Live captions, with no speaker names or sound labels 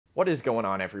What is going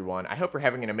on, everyone? I hope you're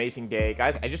having an amazing day.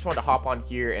 Guys, I just wanted to hop on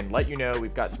here and let you know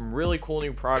we've got some really cool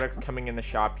new product coming in the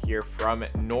shop here from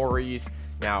NORIES.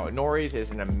 Now, NORIES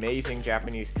is an amazing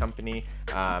Japanese company.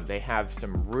 They have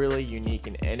some really unique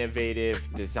and innovative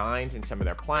designs in some of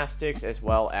their plastics, as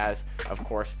well as, of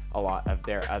course, a lot of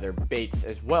their other baits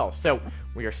as well. So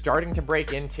we are starting to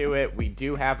break into it. We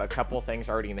do have a couple things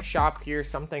already in the shop here.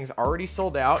 Some things already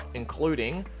sold out,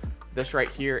 including this right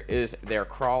here is their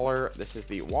crawler. This is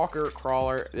the Walker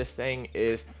crawler. This thing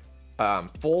is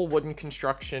full wooden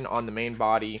construction on the main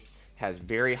body. Has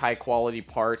very high quality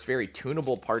parts, very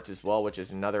tunable parts as well, which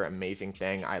is another amazing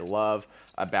thing I love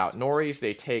about NORIES.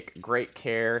 They take great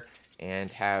care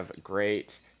and have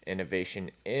great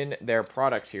innovation in their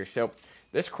products here. So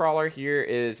this crawler here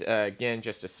is, again,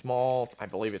 just a small, I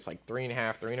believe it's like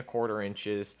 3.5, 3.25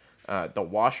 inches. The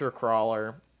washer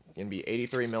crawler going to be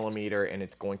 83 millimeter, and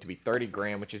it's going to be 30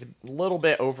 gram, which is a little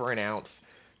bit over an ounce.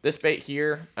 This bait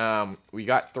here, we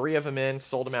got 3 of them in,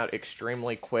 sold them out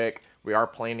extremely quick. We are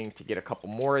planning to get a couple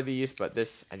more of these, but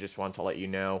this, I just want to let you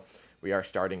know, we are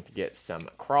starting to get some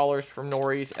crawlers from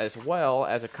NORIES, as well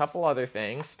as a couple other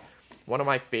things. One of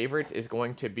my favorites is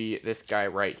going to be this guy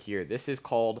right here. This is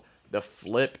called the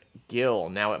Flip Gill.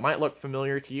 Now, it might look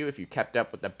familiar to you if you kept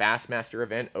up with the Bassmaster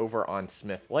event over on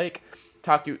Smith Lake.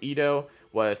 Taku Ito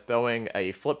was throwing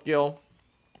a flip gill.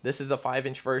 This is the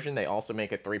 5-inch version. They also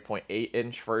make a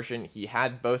 3.8-inch version. He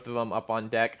had both of them up on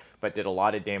deck, but did a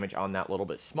lot of damage on that little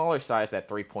bit smaller size, that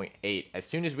 3.8. As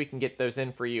soon as we can get those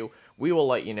in for you, we will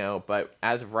let you know. But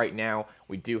as of right now,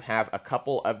 we do have a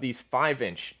couple of these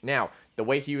 5-inch. Now, the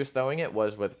way he was throwing it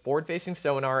was with forward-facing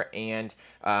sonar and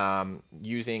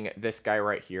using this guy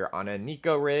right here on a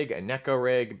Nico rig, a Neko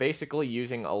rig, basically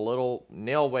using a little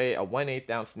nail weight, a 1/8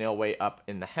 ounce nail weight up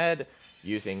in the head,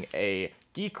 using a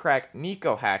G-Crack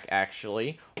Nico hack,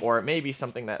 actually, or maybe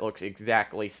something that looks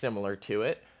exactly similar to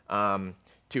it,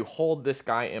 to hold this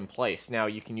guy in place. Now,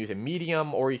 you can use a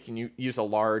medium or you can use a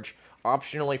large.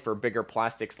 Optionally, for bigger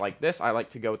plastics like this, I like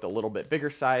to go with a little bit bigger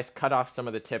size, cut off some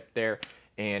of the tip there,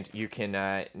 and you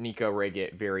can Nico rig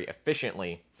it very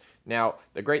efficiently. Now,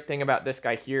 the great thing about this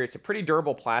guy here, it's a pretty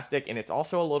durable plastic, and it's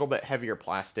also a little bit heavier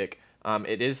plastic.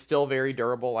 It is still very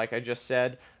durable, like I just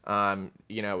said.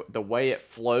 You know, the way it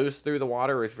flows through the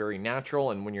water is very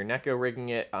natural, and when you're Neko rigging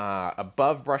it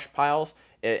above brush piles,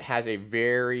 it has a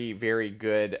very, very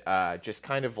good, just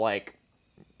kind of like,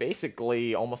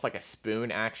 basically almost like a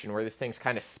spoon action where this thing's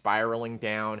kind of spiraling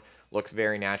down. Looks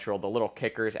very natural. The little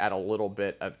kickers add a little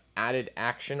bit of added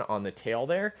action on the tail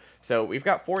there. So we've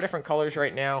got 4 different colors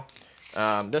right now.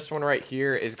 This one right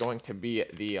here is going to be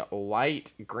the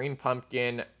light green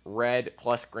pumpkin, red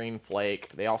plus green flake.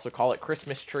 They also call it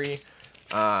Christmas tree.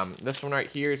 This one right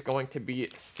here is going to be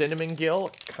cinnamon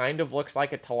gill. Kind of looks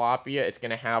like a tilapia. It's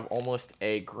going to have almost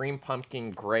a green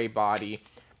pumpkin gray body.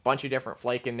 Bunch of different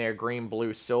flake in there, green,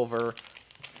 blue, silver.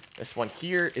 This one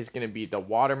here is going to be the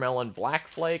watermelon black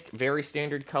flake. Very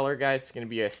standard color, guys. It's going to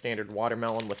be a standard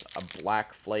watermelon with a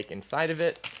black flake inside of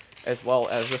it. As well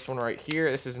as this one right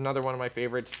here. This is another one of my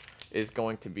favorites. Is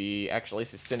going to be, actually,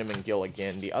 this is cinnamon gill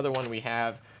again. The other one we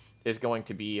have is going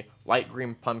to be light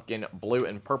green pumpkin, blue,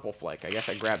 and purple flake. I guess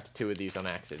I grabbed 2 of these on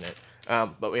accident.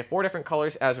 But we have 4 different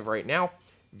colors as of right now.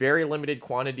 Very limited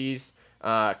quantities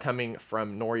coming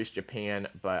from NORIES Japan,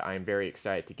 but I'm very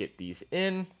excited to get these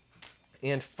in.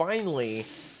 And finally,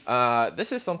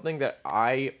 this is something that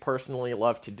I personally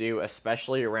love to do,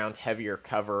 especially around heavier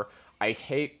cover. I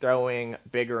hate throwing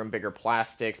bigger and bigger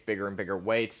plastics, bigger and bigger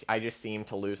weights. I just seem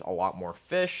to lose a lot more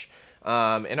fish.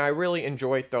 And I really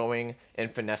enjoy throwing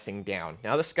and finessing down.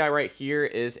 Now, this guy right here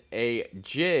is a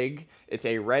jig. It's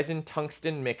a resin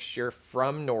tungsten mixture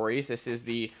from NORIES. This is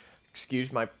the,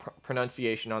 excuse my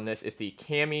pronunciation on this, it's the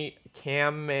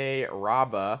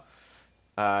Kameraba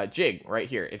jig right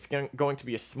here. It's going to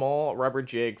be a small rubber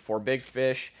jig for big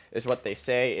fish, is what they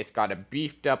say. It's got a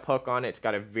beefed up hook on it. It's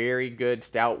got a very good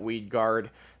stout weed guard.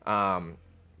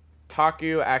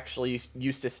 Taku actually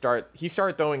used to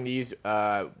started throwing these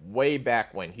way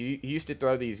back when. He used to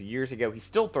throw these years ago. He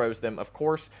still throws them, of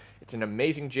course. It's an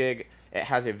amazing jig. It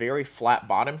has a very flat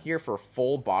bottom here for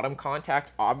full bottom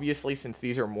contact. Obviously, since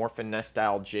these are more finesse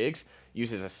style jigs,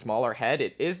 uses a smaller head.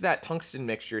 It is that tungsten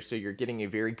mixture, so you're getting a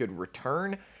very good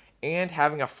return. And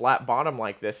having a flat bottom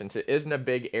like this, since it isn't a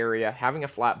big area, having a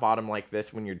flat bottom like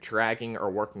this when you're dragging or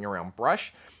working around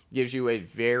brush gives you a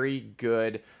very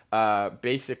good,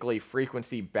 basically,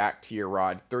 frequency back to your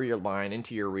rod, through your line,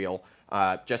 into your reel,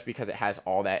 just because it has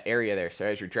all that area there. So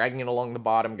as you're dragging it along the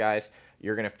bottom, guys,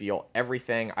 you're going to feel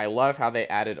everything. I love how they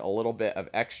added a little bit of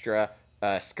extra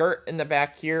skirt in the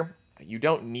back here. You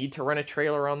don't need to run a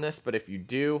trailer on this, but if you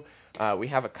do, we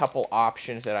have a couple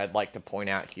options that I'd like to point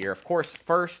out here. Of course,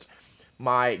 first,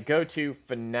 my go-to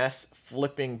finesse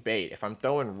flipping bait. If I'm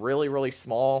throwing really, really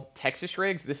small Texas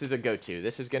rigs, this is a go-to.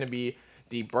 This is going to be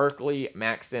the Berkley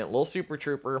Maxent Little Super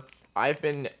Trooper. I've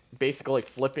been basically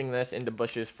flipping this into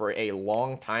bushes for a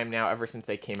long time now, ever since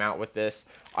they came out with this.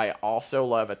 I also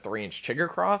love a 3-inch chigger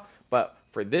craw, but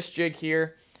for this jig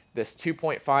here, this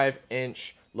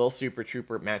 2.5-inch Little Super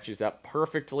Trooper matches up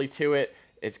perfectly to it.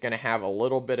 It's going to have a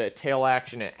little bit of tail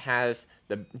action. It has,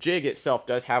 the jig itself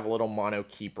does have a little mono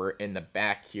keeper in the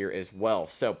back here as well.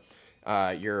 So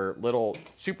your little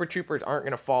Super Troopers aren't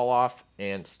going to fall off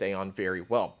and stay on very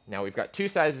well. Now we've got two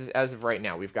sizes as of right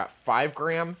now. We've got 5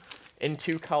 gram in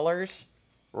 2 colors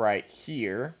right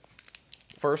here.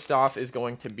 First off is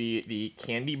going to be the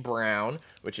Candy Brown,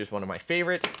 which is one of my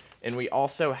favorites. And we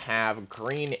also have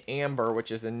Green Amber,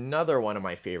 which is another one of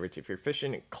my favorites. If you're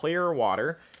fishing clear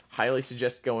water, highly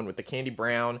suggest going with the Candy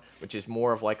Brown, which is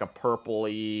more of like a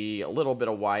purpley, a little bit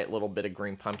of white, a little bit of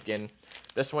green pumpkin.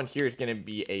 This one here is going to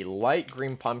be a light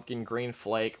green pumpkin, green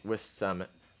flake with some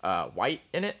white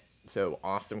in it. So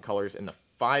awesome colors in the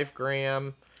 5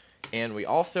 gram. And we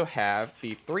also have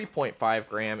the 3.5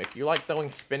 gram. If you like throwing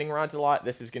spinning rods a lot,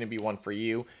 this is going to be one for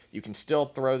you. You can still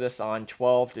throw this on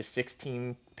 12 to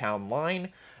 16 pound line.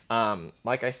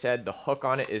 Like I said, the hook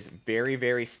on it is very,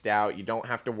 very stout. You don't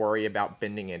have to worry about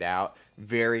bending it out.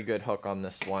 Very good hook on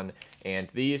this one. And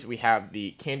these, we have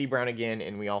the Candy Brown again,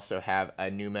 and we also have a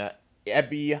Numa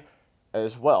Ebby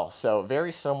as well. So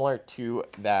very similar to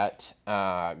that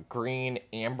Green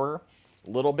Amber. A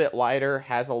little bit lighter,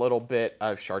 has a little bit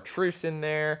of chartreuse in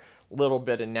there, a little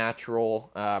bit of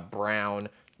natural brown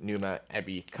Numa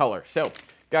Ebby color. So,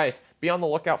 guys, be on the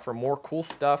lookout for more cool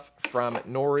stuff from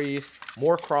NORIES.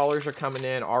 More crawlers are coming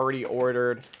in, already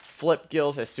ordered. Flip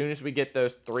gills, as soon as we get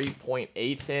those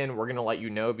 3.8s in, we're going to let you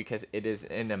know, because it is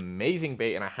an amazing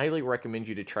bait, and I highly recommend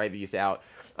you to try these out.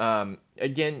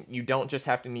 Again, you don't just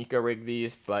have to Nico rig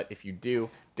these, but if you do,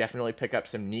 definitely pick up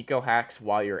some Nico hacks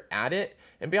while you're at it,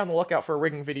 and be on the lookout for a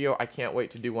rigging video. I can't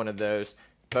wait to do one of those.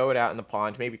 Throw it out in the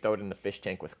pond, maybe throw it in the fish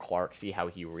tank with Clark, see how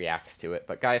he reacts to it.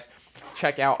 But guys,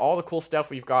 check out all the cool stuff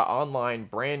we've got online,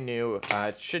 brand new.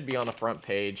 It should be on the front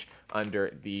page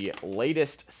under the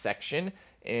latest section.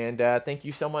 And thank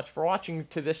you so much for watching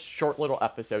to this short little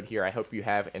episode here. I hope you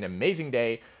have an amazing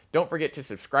day. Don't forget to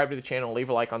subscribe to the channel, leave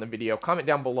a like on the video, comment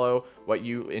down below what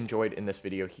you enjoyed in this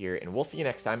video here, and we'll see you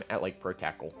next time at Lake Pro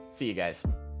Tackle. See you guys.